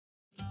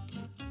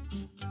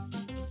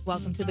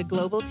Welcome to the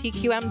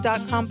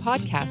GlobalTQM.com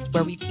podcast,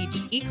 where we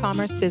teach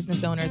e-commerce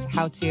business owners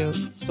how to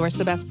source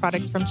the best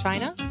products from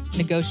China,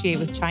 negotiate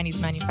with Chinese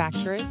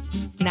manufacturers,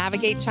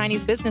 navigate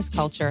Chinese business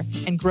culture,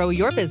 and grow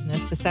your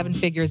business to seven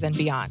figures and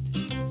beyond.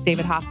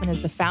 David Hoffman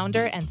is the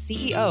founder and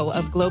CEO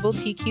of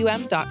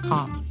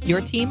GlobalTQM.com,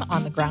 your team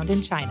on the ground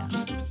in China.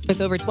 With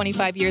over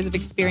 25 years of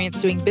experience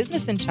doing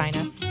business in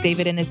China,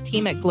 David and his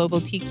team at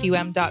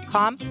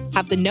GlobalTQM.com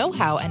have the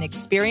know-how and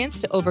experience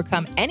to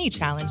overcome any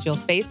challenge you'll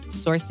face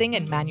sourcing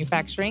and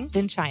manufacturing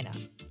in China.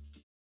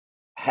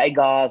 Hey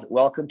guys,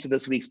 welcome to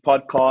this week's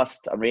podcast.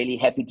 I'm really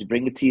happy to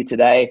bring it to you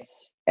today.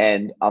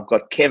 And I've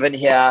got Kevin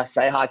here.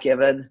 Say hi,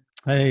 Kevin.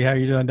 Hey, how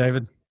you doing,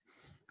 David?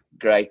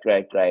 Great.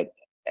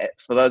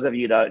 For those of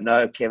you who don't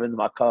know, Kevin's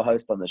my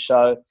co-host on the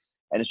show.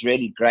 And it's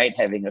really great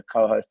having a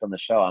co-host on the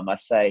show. I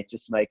must say, it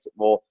just makes it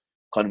more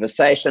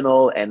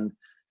conversational and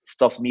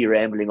stops me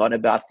rambling on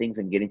about things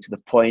and getting to the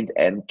point.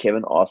 And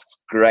Kevin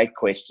asks great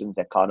questions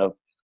that kind of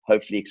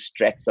hopefully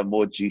extract some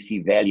more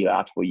juicy value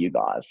out for you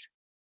guys.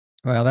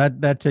 Well,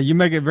 that you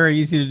make it very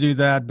easy to do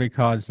that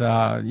because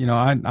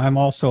I'm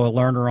also a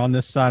learner on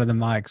this side of the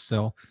mic.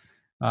 So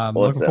Awesome.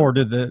 Looking forward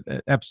to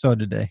the episode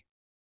today.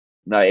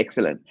 No,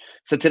 excellent.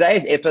 So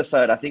today's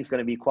episode, I think, is going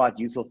to be quite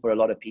useful for a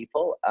lot of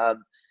people.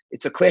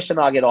 It's a question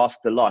I get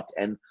asked a lot.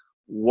 And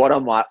what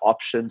are my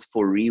options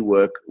for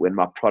rework when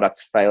my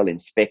products fail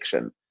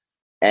inspection?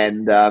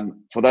 And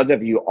for those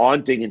of you who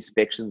aren't doing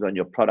inspections on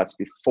your products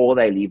before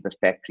they leave the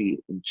factory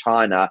in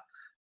China,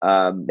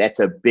 that's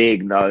a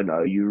big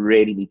no-no. You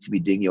really need to be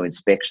doing your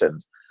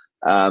inspections.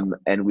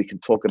 And we can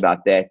talk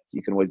about that.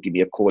 You can always give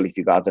me a call if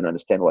you guys don't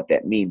understand what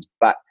that means.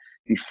 But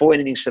before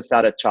anything ships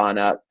out of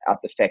China,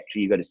 out the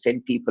factory, you've got to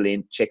send people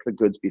in, check the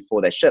goods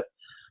before they ship.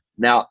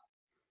 Now,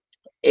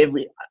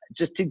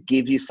 just to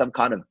give you some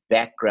kind of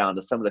background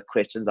of some of the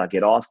questions I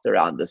get asked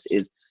around this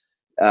is,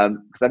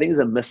 because I think there's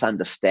a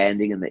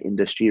misunderstanding in the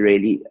industry,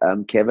 really,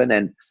 Kevin.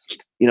 And,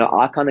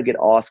 I kind of get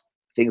asked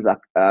things like,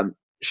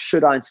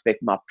 should I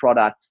inspect my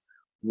products?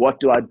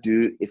 What do I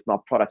do if my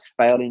products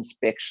fail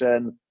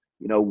inspection?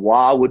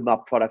 Why would my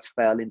products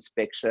fail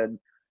inspection?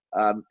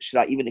 Should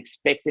I even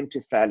expect them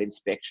to fail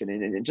inspection?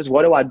 And just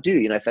what do I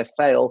do? If they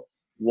fail,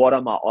 what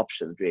are my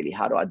options, really?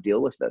 How do I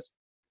deal with this?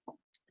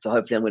 So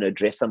hopefully I'm going to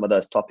address some of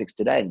those topics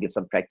today and give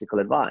some practical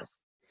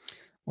advice.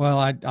 Well,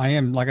 I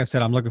am, like I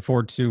said, I'm looking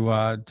forward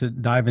to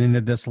diving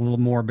into this a little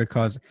more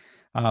because,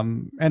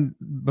 and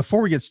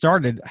before we get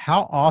started,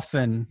 how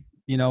often,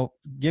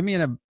 give me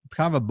a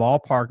kind of a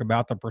ballpark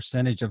about the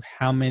percentage of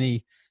how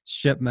many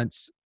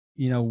shipments,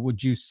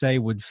 would you say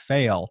would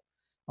fail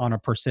on a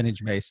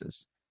percentage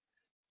basis?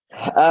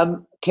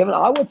 Kevin,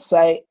 I would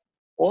say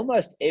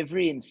almost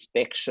every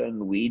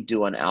inspection we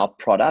do on our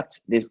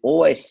products, there's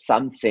always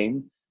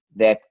something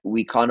that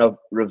we kind of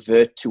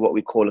revert to what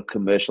we call a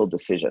commercial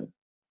decision.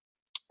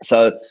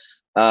 So,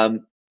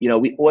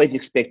 we always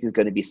expect there's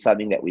going to be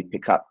something that we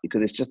pick up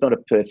because it's just not a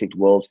perfect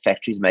world.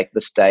 Factories make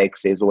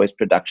mistakes. There's always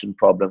production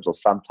problems or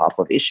some type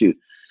of issue.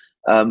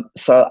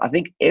 So I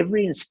think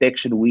every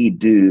inspection we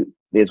do,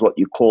 there's what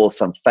you call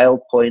some fail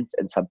points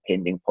and some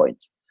pending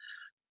points.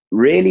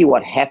 Really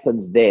what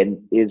happens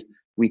then is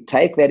we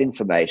take that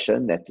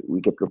information that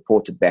we get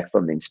reported back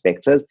from the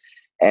inspectors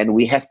and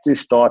we have to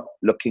start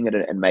looking at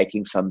it and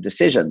making some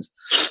decisions.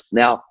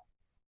 Now,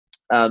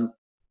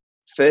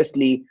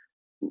 firstly,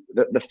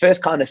 the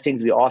first kind of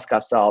things we ask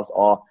ourselves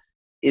are,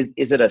 is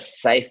it a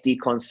safety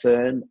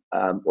concern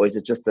or is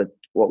it just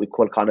what we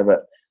call kind of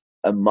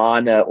a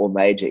minor or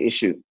major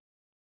issue?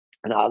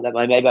 And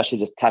maybe I should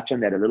just touch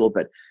on that a little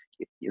bit.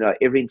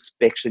 Every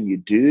inspection you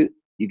do,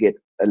 you get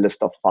a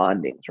list of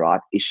findings, right?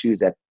 Issues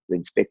that the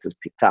inspectors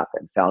picked up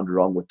and found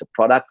wrong with the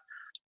product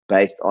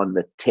based on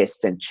the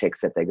tests and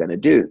checks that they're going to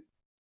do.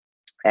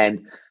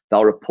 And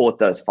they'll report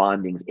those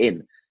findings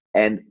in.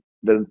 And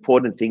the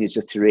important thing is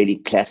just to really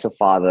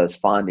classify those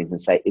findings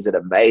and say, is it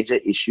a major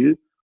issue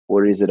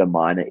or is it a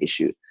minor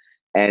issue?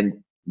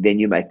 And then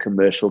you make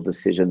commercial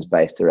decisions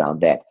based around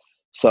that.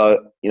 So,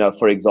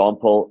 for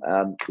example,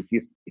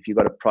 if you've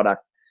got a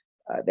product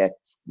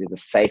there's a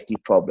safety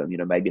problem,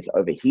 maybe it's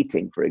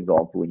overheating, for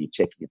example, when you're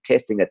checking and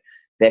testing it,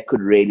 that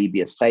could really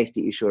be a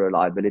safety issue or a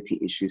liability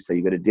issue. So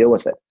you've got to deal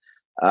with it.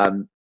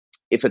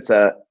 If it's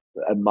a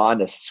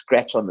minor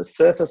scratch on the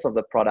surface of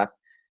the product,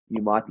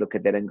 you might look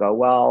at that and go,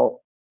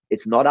 well,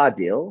 it's not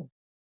ideal,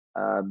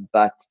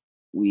 but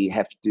we're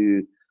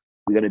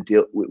going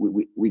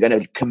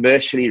to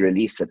commercially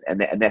release it.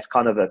 And that's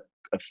kind of a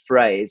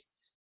phrase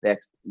that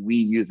we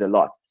use a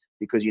lot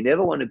because you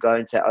never want to go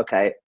and say,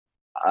 okay,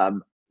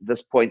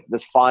 this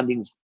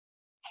findings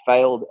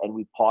failed and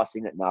we're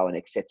passing it now and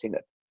accepting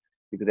it,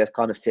 because that's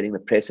kind of setting the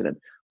precedent.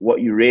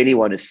 What you really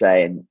want to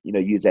say and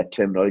use that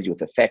terminology with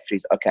the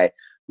factories, okay,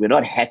 we're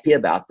not happy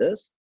about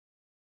this,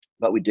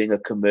 but we're doing a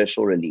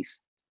commercial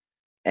release.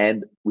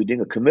 And we're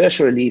doing a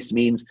commercial release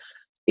means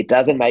it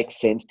doesn't make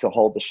sense to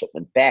hold the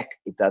shipment back.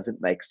 It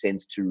doesn't make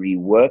sense to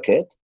rework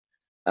it.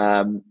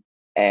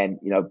 And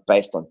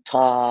based on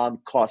time,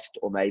 cost,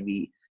 or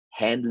maybe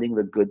handling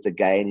the goods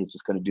again is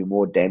just going to do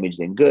more damage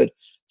than good.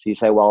 So you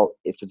say, well,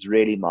 if it's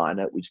really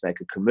minor, we just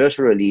make a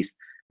commercial release.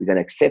 We're going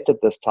to accept it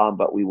this time,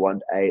 but we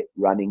want a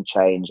running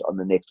change on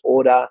the next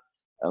order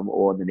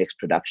or the next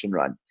production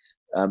run.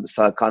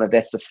 So kind of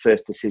that's the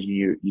first decision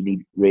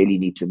you really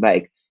need to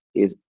make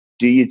is,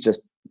 do you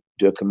just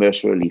do a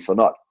commercial release or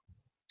not?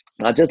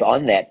 Now, just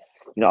on that,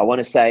 I want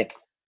to say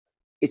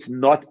it's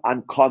not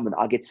uncommon.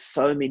 I get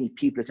so many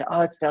people say,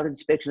 oh, it's failed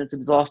inspection. It's a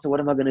disaster. What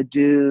am I going to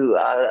do?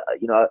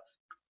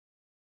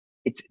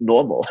 It's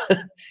normal.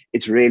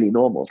 It's really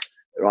normal,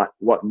 right?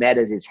 What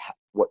matters is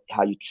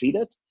how you treat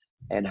it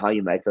and how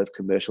you make those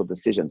commercial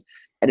decisions.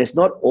 And it's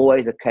not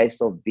always a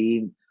case of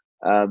being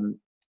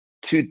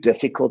too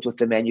difficult with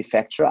the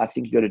manufacturer. I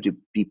think you got to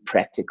be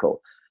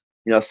practical.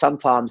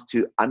 Sometimes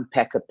to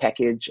unpack a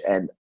package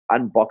and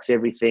unbox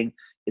everything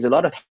is a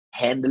lot of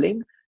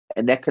handling,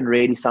 and that can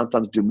really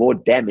sometimes do more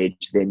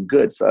damage than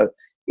good. So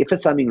if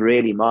it's something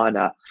really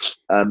minor,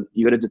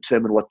 you got to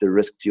determine what the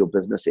risk to your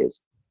business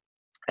is,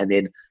 and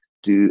then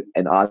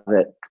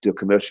either do a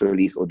commercial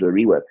release or do a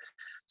rework.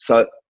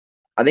 So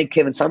I think,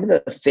 Kevin, some of the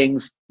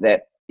things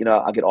that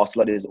I get asked a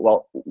lot is,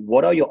 well,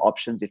 what are your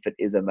options if it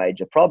is a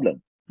major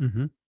problem?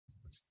 Mm-hmm.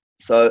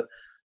 So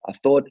I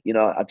thought,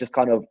 I just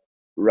kind of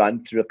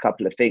run through a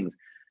couple of things.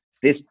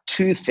 There's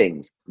two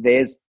things.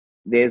 There's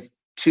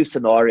two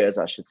scenarios,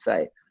 I should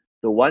say.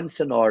 The one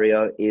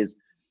scenario is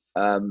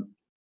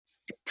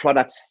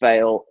products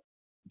fail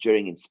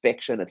during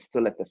inspection. It's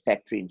still at the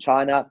factory in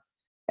China.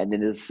 And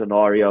then there's a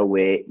scenario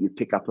where you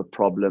pick up a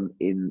problem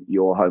in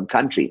your home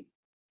country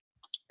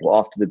or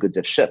after the goods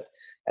have shipped.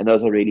 And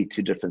those are really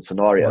two different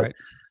scenarios. Right.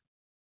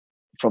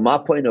 From my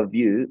point of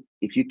view,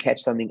 if you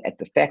catch something at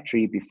the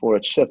factory before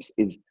it ships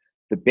is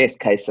the best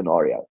case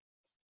scenario.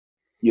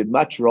 You'd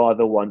much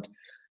rather want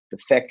the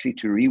factory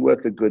to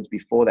rework the goods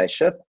before they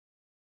ship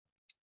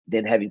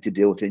than having to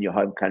deal with it in your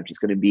home country. It's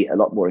going to be a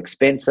lot more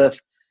expensive.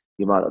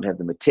 You might not have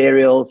the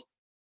materials.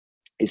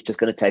 It's just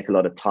going to take a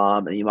lot of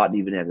time, and you might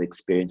even have the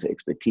experience or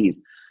expertise.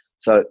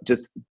 So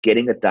just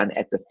getting it done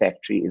at the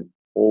factory is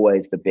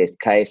always the best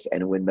case.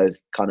 And when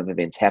those kind of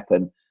events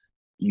happen,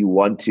 you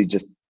want to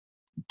just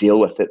deal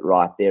with it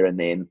right there and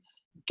then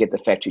get the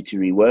factory to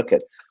rework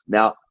it.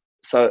 Now,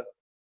 so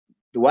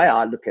the way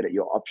I look at it,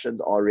 your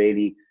options are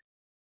really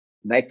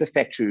make the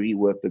factory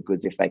rework the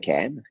goods if they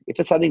can. If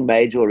it's something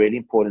major or really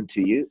important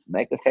to you,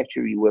 make the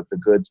factory rework the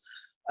goods.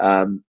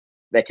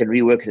 They can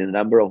rework it in a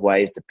number of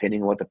ways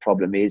depending on what the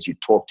problem is. You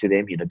talk to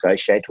them, you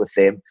negotiate with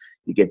them,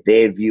 you get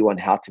their view on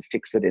how to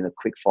fix it in a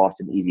quick, fast,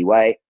 and easy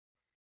way.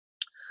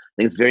 I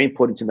think it's very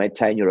important to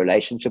maintain your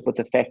relationship with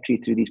the factory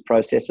through these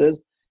processes,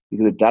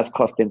 because it does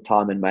cost them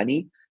time and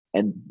money,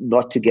 and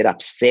not to get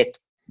upset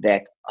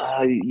that,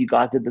 oh, you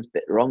guys did this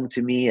bit wrong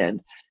to me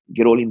and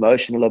get all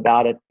emotional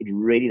about it. It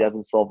really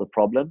doesn't solve the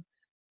problem.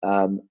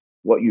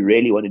 What you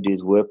really want to do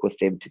is work with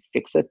them to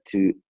fix it,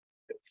 to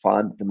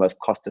find the most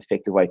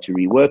cost-effective way to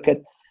rework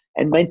it,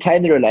 and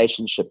maintain the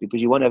relationship, because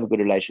you want to have a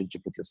good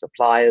relationship with your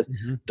suppliers.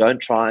 Mm-hmm.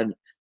 Don't try and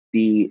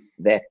be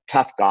that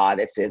tough guy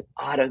that says,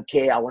 I don't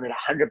care, I want it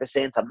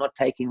 100%, I'm not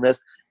taking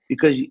this,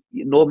 because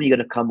normally you're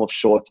going to come off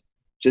short.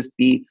 Just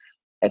be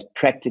as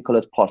practical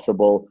as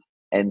possible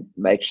and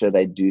make sure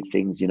they do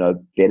things,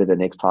 better the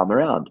next time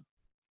around.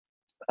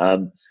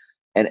 And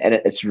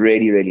it's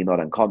really, really not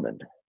uncommon.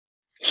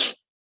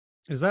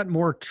 Is that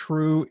more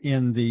true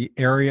in the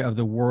area of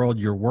the world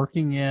you're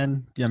working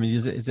in? I mean,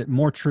 is it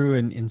more true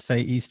in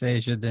say East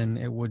Asia than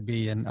it would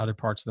be in other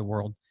parts of the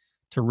world,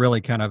 to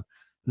really kind of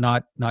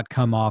not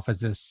come off as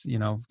this,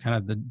 kind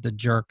of the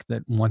jerk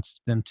that wants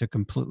them to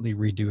completely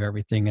redo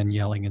everything and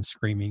yelling and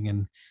screaming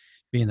and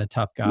being the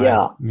tough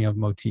guy,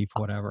 motif,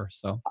 whatever.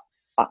 So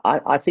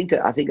I think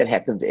it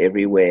happens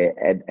everywhere,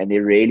 and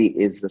there really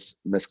is this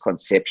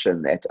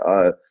misconception that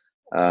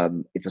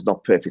if it's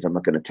not perfect, I'm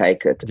not going to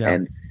take it. Yeah.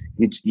 And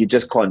you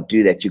just can't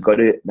do that. You've got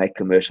to make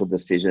commercial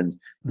decisions.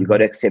 You've got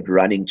to accept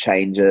running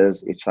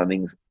changes. If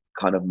something's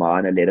kind of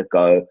minor, let it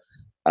go.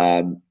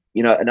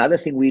 Another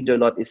thing we do a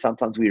lot is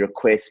sometimes we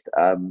request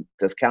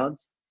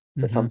discounts.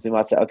 So sometimes we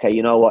might say, okay,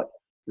 you know what,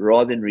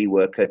 rather than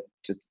rework it,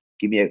 just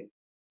give me a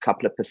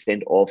couple of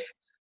 % off,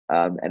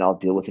 and I'll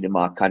deal with it in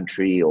my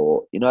country,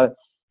 or,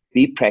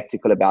 be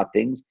practical about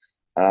things.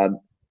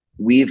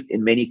 We've,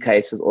 in many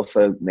cases,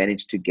 also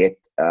managed to get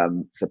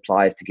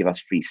suppliers to give us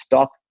free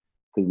stock,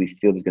 because we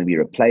feel there's going to be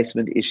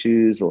replacement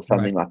issues or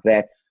something like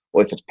that.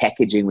 Or if it's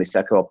packaging, we say,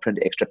 okay, I'll print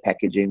extra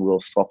packaging,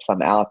 we'll swap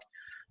some out.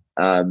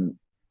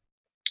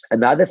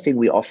 Another thing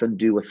we often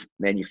do with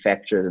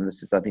manufacturers, and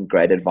this is, I think,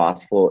 great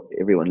advice for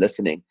everyone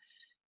listening,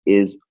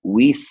 is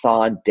we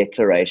sign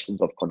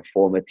declarations of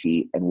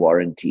conformity and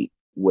warranty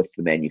with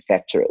the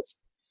manufacturers.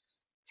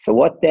 So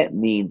what that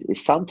means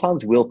is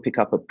sometimes we'll pick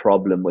up a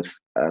problem with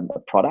a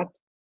product,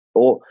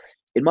 or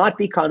it might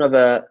be kind of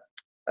a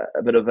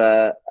bit of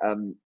a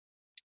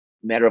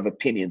matter of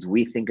opinions.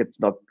 We think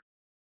it's not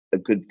a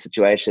good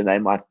situation. They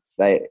might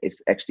say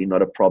it's actually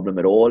not a problem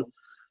at all.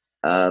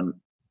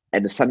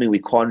 And it's something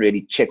we can't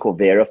really check or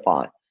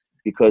verify,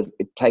 because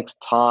it takes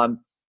time.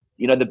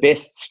 The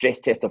best stress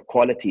test of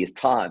quality is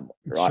time,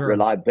 right? Sure.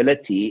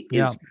 Reliability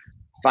is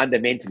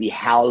fundamentally,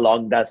 how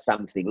long does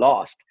something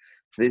last?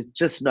 So there's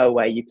just no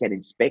way you can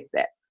inspect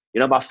that.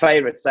 My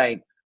favorite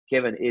saying,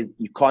 Kevin, is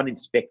you can't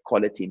inspect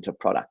quality into a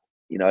product.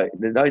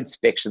 There's no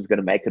inspection is going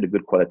to make it a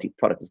good quality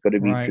product. It's got to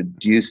be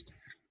produced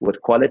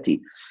with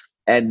quality.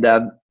 And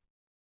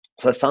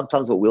so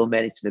sometimes what we'll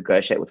manage to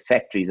negotiate with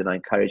factories, and I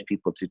encourage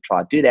people to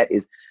try to do that,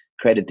 is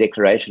create a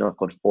declaration of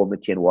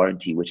conformity and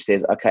warranty, which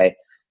says, okay,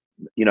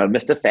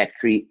 Mr.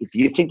 Factory, if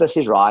you think this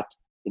is right,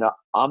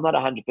 I'm not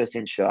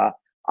 100% sure.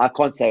 I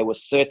can't say with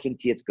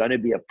certainty it's going to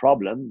be a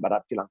problem, but I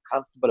feel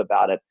uncomfortable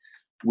about it.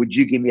 Would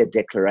you give me a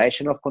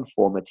declaration of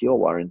conformity or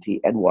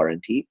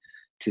warranty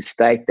to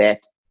state that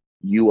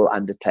you will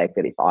undertake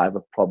that if I have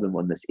a problem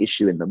on this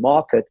issue in the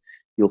market,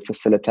 you'll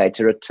facilitate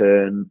a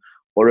return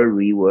or a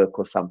rework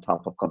or some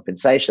type of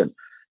compensation?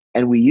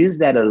 And we use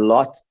that a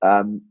lot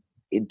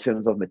in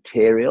terms of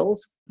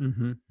materials,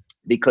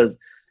 because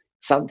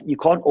you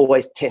can't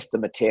always test the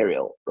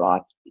material,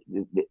 right?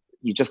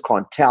 You just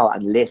can't tell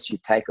unless you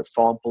take a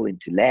sample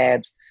into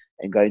labs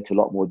and go into a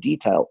lot more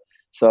detail.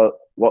 So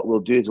what we'll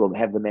do is we'll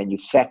have the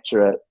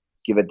manufacturer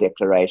give a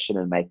declaration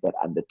and make that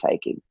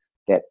undertaking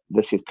that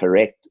this is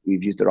correct,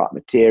 we've used the right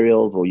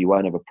materials, or you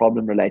won't have a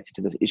problem related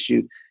to this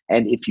issue.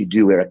 And if you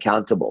do, we're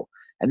accountable.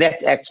 And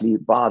that's actually,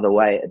 by the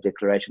way, a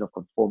declaration of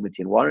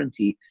conformity and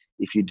warranty,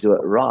 if you do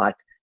it right,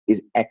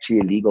 is actually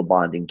a legal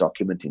binding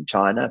document in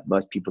China.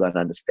 Most people don't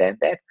understand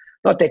that.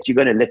 Not that you're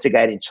going to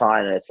litigate in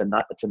China, it's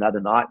another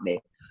nightmare,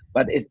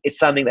 but it's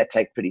something that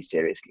take pretty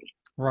seriously.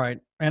 Right.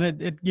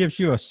 And it gives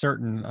you a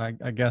certain,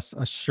 I guess,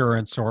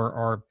 assurance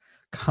or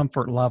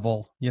comfort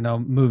level,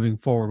 moving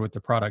forward with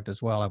the product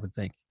as well, I would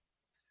think.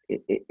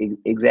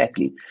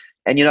 Exactly.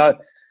 And,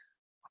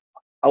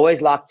 I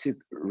always like to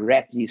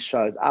wrap these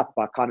shows up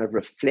by kind of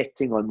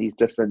reflecting on these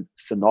different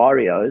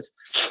scenarios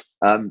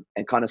and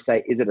kind of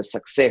say, is it a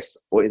success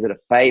or is it a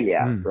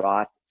failure,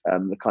 right?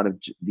 The kind of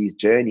these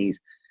journeys.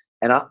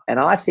 And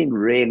I think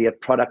really a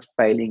product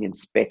failing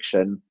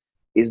inspection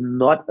is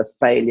not a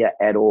failure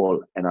at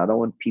all. And I don't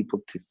want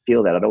people to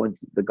feel that. I don't want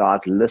the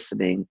guys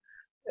listening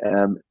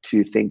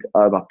to think,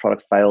 oh, my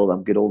product failed,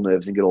 I'm get all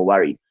nervous and get all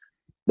worried.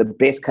 The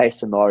best case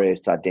scenario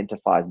is to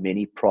identify as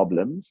many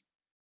problems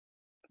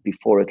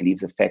before it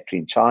leaves a factory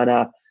in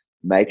China.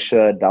 Make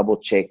sure, double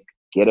check,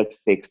 get it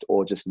fixed,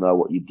 or just know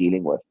what you're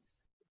dealing with.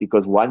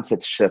 Because once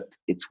it's shipped,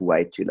 it's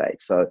way too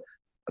late. So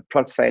a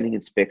product failing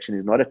inspection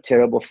is not a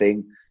terrible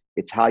thing.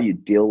 It's how you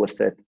deal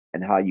with it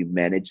and how you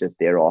manage it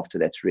thereafter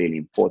that's really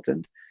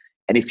important.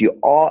 And if you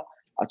are,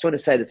 I just want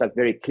to say this like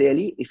very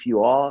clearly, if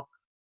you are,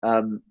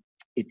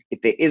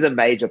 if there is a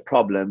major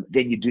problem,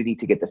 then you do need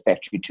to get the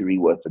factory to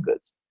rework the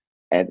goods.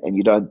 And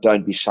you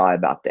don't be shy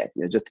about that.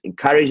 Just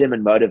encourage them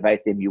and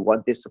motivate them. You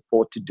want their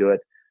support to do it.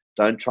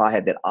 Don't try to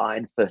have that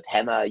iron fist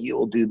hammer. You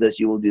will do this,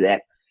 you will do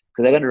that,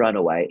 because they're going to run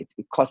away.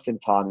 It costs them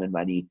time and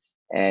money.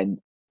 And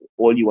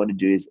all you want to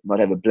do is not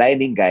have a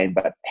blaming game,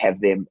 but have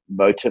them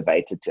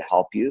motivated to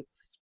help you.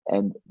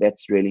 And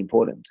that's really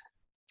important.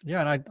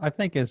 Yeah, and I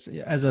think as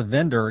a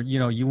vendor,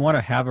 you want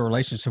to have a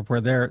relationship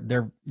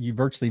where you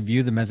virtually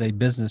view them as a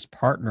business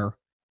partner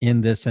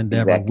in this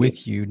endeavor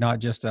with you, not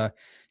just a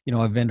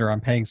vendor.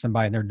 I'm paying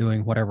somebody and they're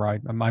doing whatever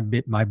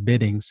my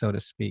bidding, so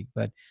to speak.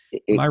 But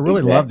I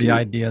really love the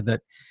idea that,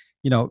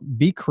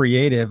 be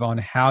creative on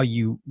how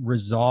you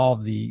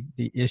resolve the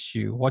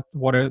issue,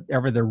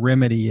 whatever the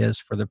remedy is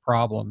for the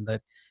problem.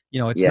 That,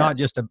 it's not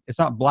just it's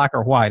not black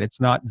or white. It's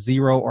not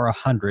 0 or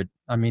 100.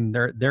 I mean,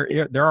 there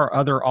are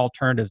other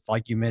alternatives,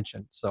 like you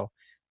mentioned. So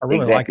I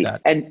really like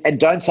that. And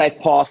don't say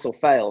pass or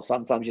fail.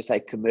 Sometimes you say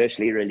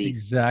commercially released.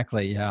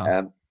 Exactly.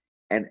 Yeah.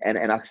 And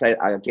I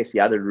guess the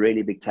other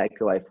really big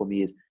takeaway for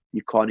me is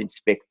you can't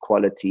inspect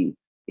quality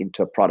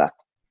into a product.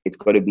 It's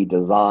got to be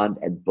designed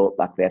and built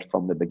like that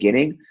from the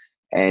beginning.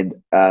 And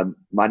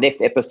my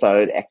next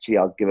episode, actually,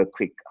 I'll give a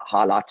quick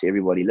highlight to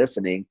everybody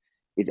listening,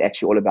 is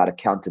actually all about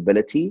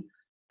accountability.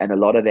 And a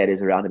lot of that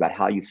is around about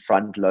how you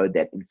front load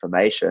that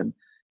information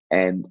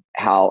and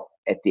how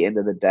at the end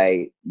of the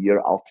day,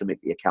 you're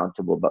ultimately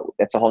accountable. But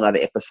that's a whole nother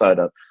episode.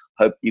 I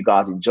hope you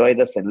guys enjoy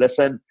this and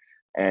listen.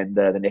 And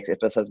the next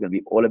episode is going to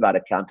be all about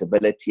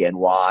accountability and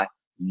why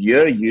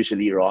you're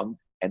usually wrong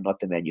and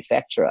not the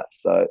manufacturer.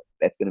 So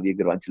that's going to be a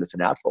good one to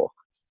listen out for.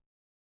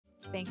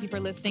 Thank you for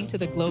listening to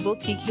the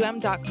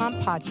GlobalTQM.com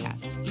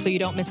podcast. So you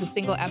don't miss a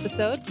single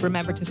episode,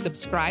 remember to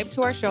subscribe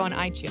to our show on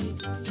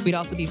iTunes. We'd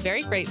also be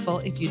very grateful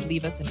if you'd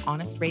leave us an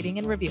honest rating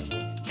and review.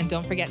 And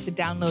don't forget to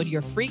download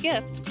your free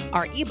gift,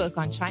 our ebook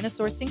on China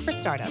sourcing for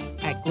startups,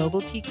 at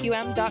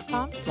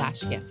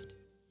GlobalTQM.com/gift.